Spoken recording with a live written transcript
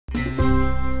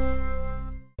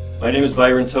My name is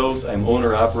Byron Tost. I'm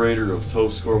owner-operator of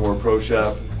Tost Scoreboard Pro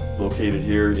Shop, located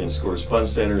here in Scores Fun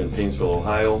Center in Painesville,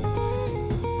 Ohio.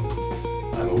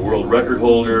 I'm a world record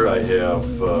holder. I have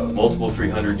multiple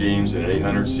 300 games in an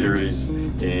 800 series,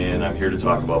 and I'm here to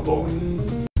talk about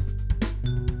bowling.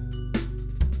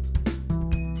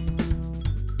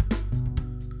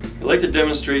 I'd like to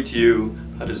demonstrate to you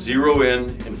how to zero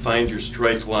in and find your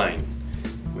strike line.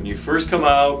 When you first come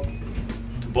out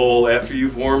to bowl after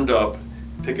you've warmed up,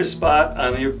 pick a spot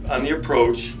on the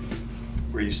approach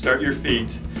where you start your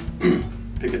feet,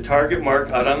 pick a target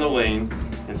mark out on the lane,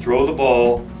 and throw the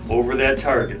ball over that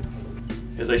target.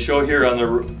 As I show here on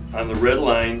the red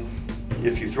line,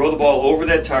 if you throw the ball over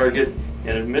that target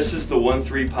and it misses the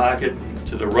 1-3 pocket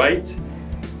to the right,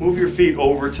 move your feet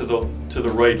over to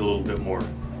the right a little bit more.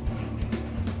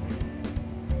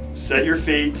 Set your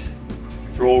feet,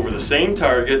 throw over the same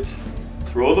target,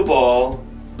 throw the ball.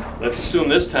 Let's assume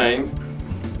this time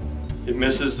it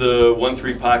misses the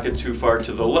 1-3 pocket too far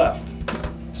to the left.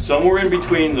 Somewhere in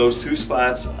between those two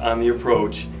spots on the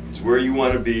approach is where you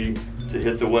want to be to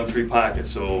hit the 1-3 pocket.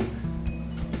 So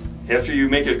after you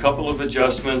make a couple of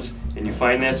adjustments and you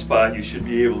find that spot, you should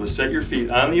be able to set your feet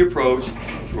on the approach,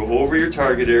 throw over your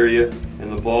target area,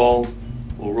 and the ball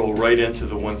will roll right into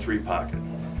the 1-3 pocket.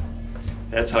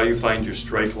 That's how you find your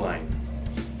strike line.